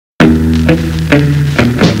How's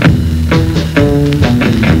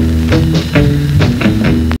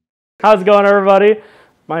it going, everybody?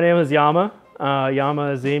 My name is Yama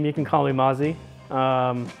Azim. You can call me Mozzie.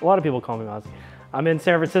 A lot of people call me Mozzie. I'm in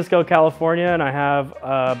San Francisco, California, and I have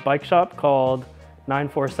a bike shop called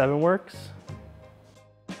 947 Works.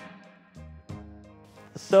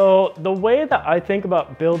 So the way that I think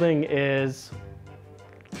about building is,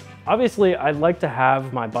 obviously I'd like to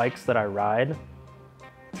have my bikes that I ride.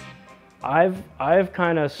 I've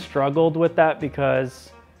kind of struggled with that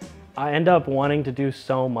because I end up wanting to do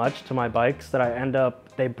so much to my bikes that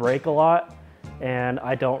they break a lot and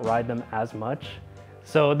I don't ride them as much.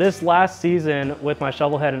 So this last season with my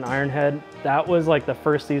shovel head and iron head, that was like the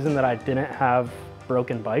first season that I didn't have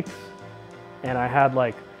broken bikes. And I had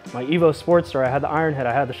like my Evo Sportster, I had the iron head,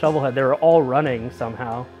 I had the shovel head, they were all running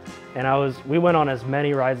somehow. And we went on as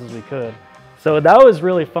many rides as we could. So that was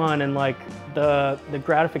really fun, and like the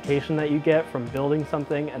gratification that you get from building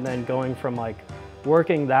something and then going from like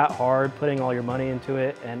working that hard, putting all your money into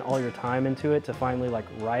it and all your time into it to finally like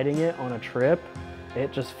riding it on a trip,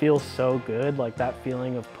 it just feels so good. Like that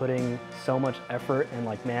feeling of putting so much effort and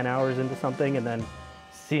like man hours into something and then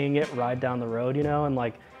seeing it ride down the road, you know? And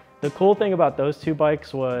like the cool thing about those two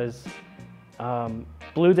bikes was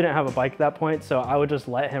Blue didn't have a bike at that point, so I would just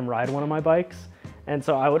let him ride one of my bikes. And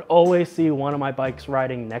so I would always see one of my bikes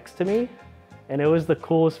riding next to me, and it was the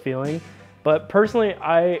coolest feeling. But personally,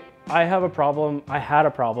 I had a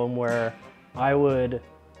problem where I would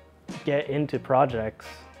get into projects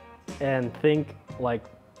and think like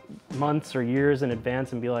months or years in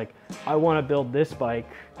advance and be like, I want to build this bike,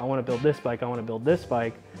 I want to build this bike, I want to build this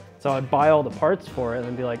bike. So I'd buy all the parts for it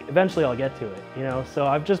and be like, eventually I'll get to it, you know? So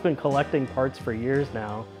I've just been collecting parts for years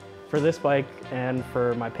now for this bike and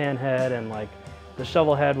for my pan head, and like the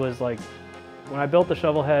shovel head was like, when I built the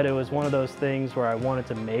shovel head, it was one of those things where I wanted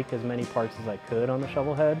to make as many parts as I could on the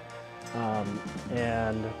shovel head.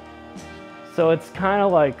 And so it's kind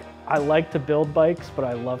of like, I like to build bikes, but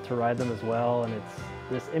I love to ride them as well. And it's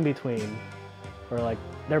this in between where like,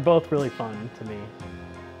 they're both really fun to me.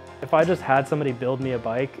 If I just had somebody build me a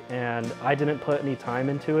bike and I didn't put any time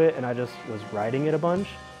into it and I just was riding it a bunch,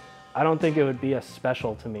 I don't think it would be as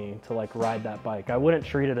special to me to like ride that bike. I wouldn't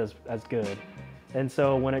treat it as good. And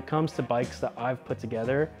so when it comes to bikes that I've put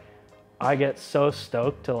together, I get so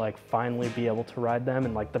stoked to like finally be able to ride them.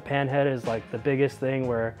 And like the Panhead is like the biggest thing,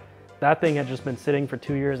 where that thing had just been sitting for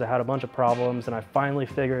 2 years. I had a bunch of problems and I finally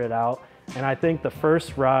figured it out. And I think the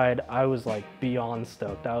first ride, I was like beyond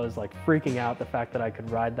stoked. I was like freaking out the fact that I could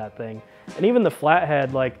ride that thing. And even the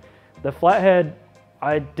Flathead, like the Flathead,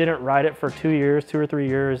 I didn't ride it for 2 or 3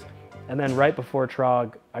 years. And then right before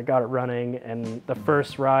Trog, I got it running, and the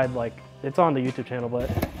first ride, like, it's on the YouTube channel, but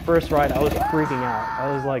first ride, I was freaking out.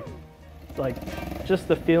 I was like just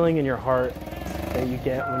the feeling in your heart that you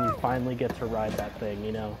get when you finally get to ride that thing,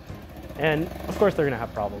 you know? And of course they're gonna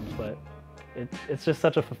have problems, but it's just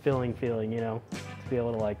such a fulfilling feeling, you know, to be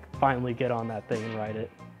able to like finally get on that thing and ride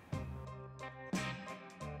it.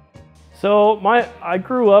 So I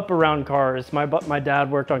grew up around cars. My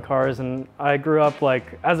dad worked on cars, and I grew up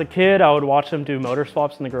like, as a kid, I would watch him do motor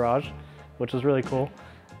swaps in the garage, which was really cool.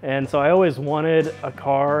 And so I always wanted a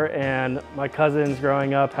car, and my cousins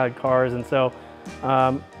growing up had cars. And so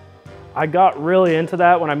I got really into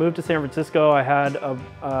that. When I moved to San Francisco, I had a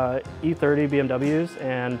E30 BMWs,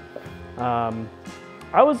 and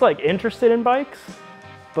I was like interested in bikes,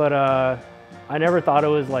 but I never thought it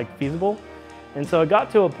was like feasible. And so it got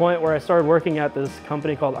to a point where I started working at this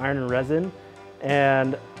company called Iron and Resin,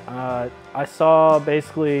 and I saw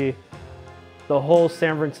basically the whole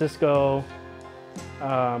San Francisco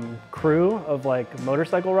crew of like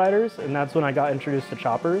motorcycle riders, and that's when I got introduced to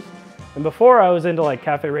choppers. And before, I was into like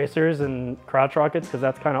cafe racers and crotch rockets because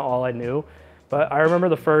that's kind of all I knew. But I remember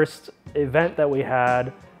the first event that we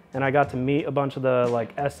had, and I got to meet a bunch of the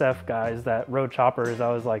like SF guys that rode choppers.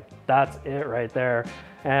 I was like, that's it right there.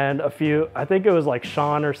 And I think it was like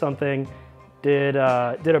Sean or something, did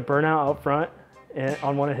a burnout out front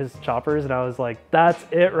on one of his choppers, and I was like, that's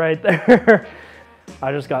it right there.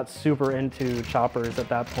 I just got super into choppers at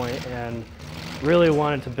that point and really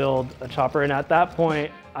wanted to build a chopper. And at that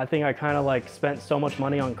point, I think I kind of like spent so much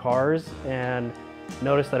money on cars and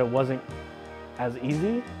noticed that it wasn't as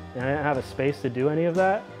easy, and I didn't have a space to do any of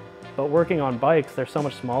that. But working on bikes, they're so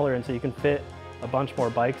much smaller, and so you can fit a bunch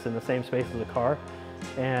more bikes in the same space as a car.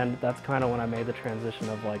 And that's kind of when I made the transition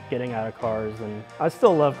of like getting out of cars. And I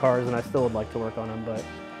still love cars and I still would like to work on them, but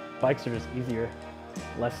bikes are just easier,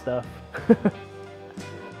 less stuff.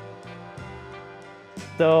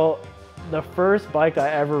 So the first bike I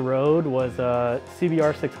ever rode was a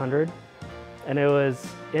CBR 600, and it was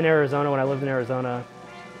in Arizona when I lived in Arizona,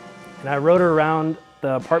 and I rode her around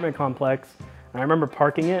the apartment complex, and I remember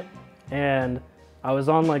parking it, and I was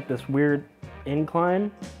on like this weird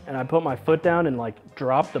incline, and I put my foot down and like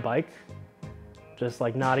dropped the bike, just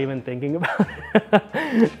like not even thinking about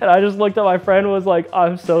it. And I just looked at my friend and was like,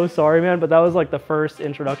 I'm so sorry, man. But that was like the first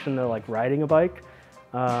introduction to like riding a bike.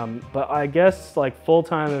 But I guess like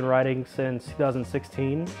full-time in riding since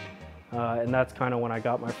 2016. And that's kind of when I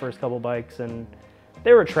got my first couple bikes, and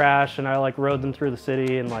they were trash, and I like rode them through the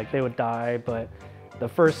city and like they would die. But the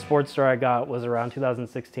first Sportster I got was around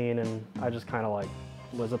 2016, and I just kind of like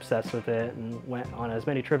was obsessed with it and went on as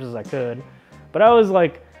many trips as I could. But I was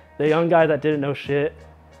like the young guy that didn't know shit,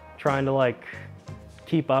 trying to like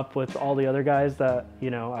keep up with all the other guys that, you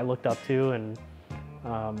know, I looked up to. And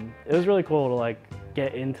it was really cool to like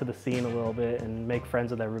get into the scene a little bit and make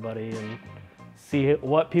friends with everybody and see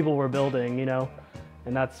what people were building, you know.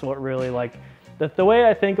 And that's what really like, the way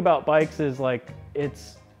I think about bikes is like,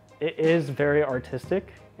 it is very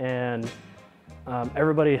artistic, and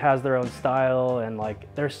everybody has their own style, and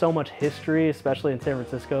like there's so much history, especially in San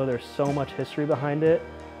Francisco. There's so much history behind it,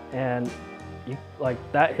 and you, like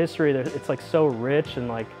that history, it's like so rich, and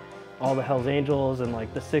like all the Hells Angels and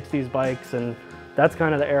like the 60s bikes, and that's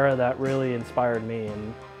kind of the era that really inspired me,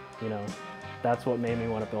 and you know, that's what made me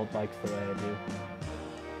want to build bikes the way I do.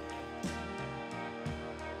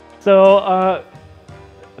 So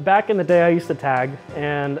back in the day I used to tag,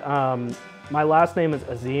 and my last name is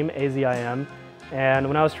Azim, A-Z-I-M. And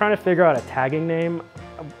when I was trying to figure out a tagging name,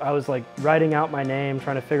 I was like writing out my name,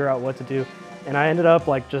 trying to figure out what to do. And I ended up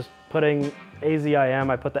like just putting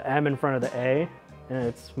A-Z-I-M, I put the M in front of the A, and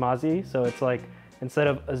it's Mazi. So it's like, instead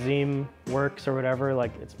of Azim Works or whatever,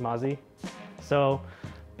 like it's Mazi. So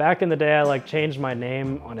back in the day, I like changed my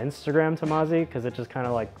name on Instagram to Mazi because it just kind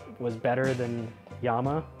of like was better than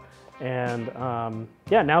Yama. And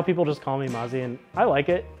yeah, now people just call me Mazi, and I like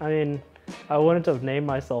it. I mean, I wouldn't have named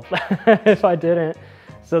myself that if I didn't.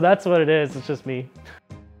 So that's what it is, it's just me.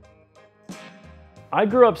 I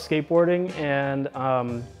grew up skateboarding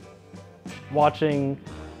and watching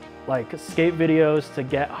like skate videos to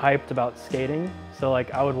get hyped about skating. So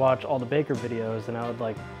like I would watch all the Baker videos, and I would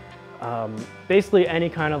like, basically any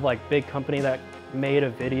kind of like big company that made a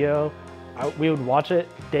video, we would watch it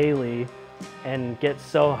daily and get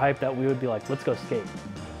so hyped that we would be like, let's go skate.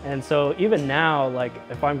 And so even now, like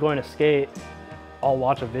if I'm going to skate, I'll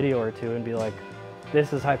watch a video or two and be like,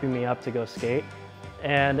 this is hyping me up to go skate.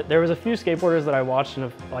 And there was a few skateboarders that I watched,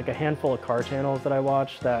 and like a handful of car channels that I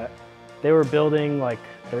watched, that they were building like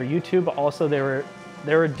their YouTube, but also they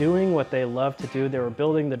were doing what they love to do. They were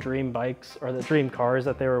building the dream bikes or the dream cars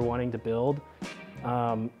that they were wanting to build.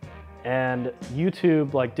 And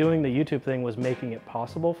YouTube, like doing the YouTube thing, was making it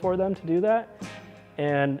possible for them to do that.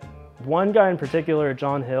 And one guy in particular,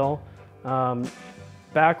 John Hill,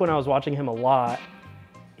 back when I was watching him a lot,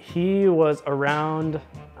 he was around,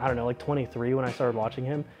 I don't know, like 23 when I started watching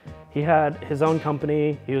him. He had his own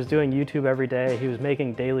company, he was doing YouTube every day, he was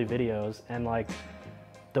making daily videos, and like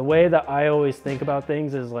the way that I always think about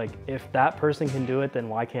things is like, if that person can do it, then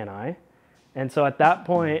why can't I? And so at that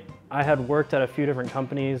point, I had worked at a few different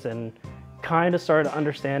companies and kind of started to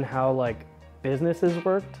understand how like businesses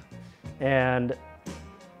worked. And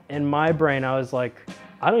in my brain, I was like,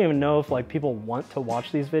 I don't even know if like people want to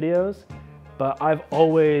watch these videos, but I've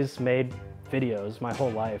always made videos my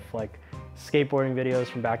whole life, like skateboarding videos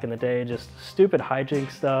from back in the day, just stupid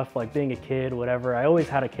hijink stuff, like being a kid, whatever. I always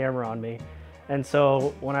had a camera on me. And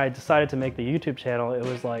so when I decided to make the YouTube channel, it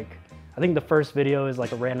was like, I think the first video is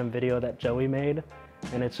like a random video that Joey made,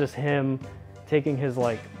 and it's just him taking his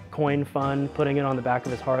like coin fund, putting it on the back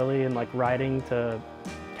of his Harley, and like riding to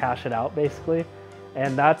cash it out basically.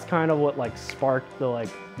 And that's kind of what like sparked the like,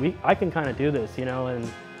 I can kind of do this, you know.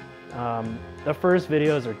 And the first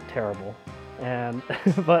videos are terrible, and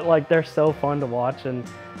but like they're so fun to watch. And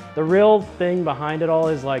the real thing behind it all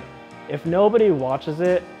is like, if nobody watches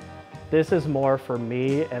it, this is more for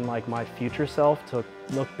me and like my future self to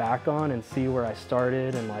look back on and see where I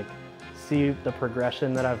started, and like see the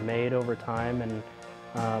progression that I've made over time. And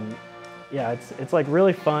yeah, it's like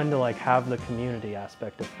really fun to like have the community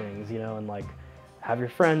aspect of things, you know, and like have your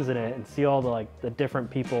friends in it and see all the like the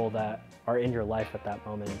different people that are in your life at that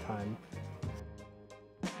moment in time.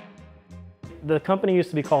 The company used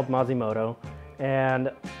to be called Mazimoto,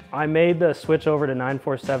 and I made the switch over to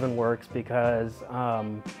 947 Works because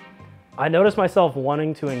I noticed myself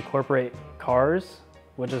wanting to incorporate cars,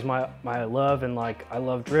 which is my love, and like I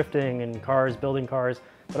love drifting and cars, building cars,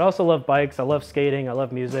 but I also love bikes, I love skating, I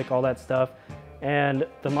love music, all that stuff. And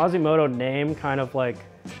the Mazimoto name kind of like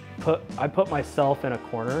I put myself in a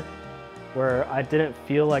corner, where I didn't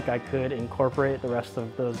feel like I could incorporate the rest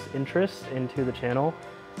of those interests into the channel.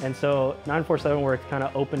 And so 947 Works kind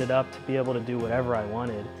of opened it up to be able to do whatever I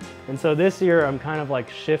wanted. And so this year I'm kind of like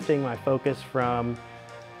shifting my focus from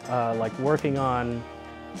like working on,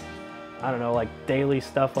 I don't know, like daily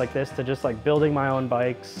stuff like this to just like building my own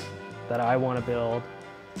bikes that I want to build,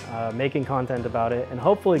 making content about it, and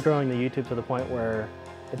hopefully growing the YouTube to the point where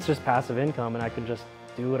it's just passive income and I can just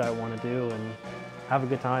do what I want to do and have a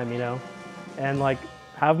good time, you know, and like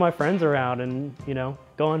have my friends around and, you know,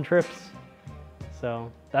 go on trips.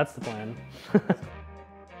 So that's the plan.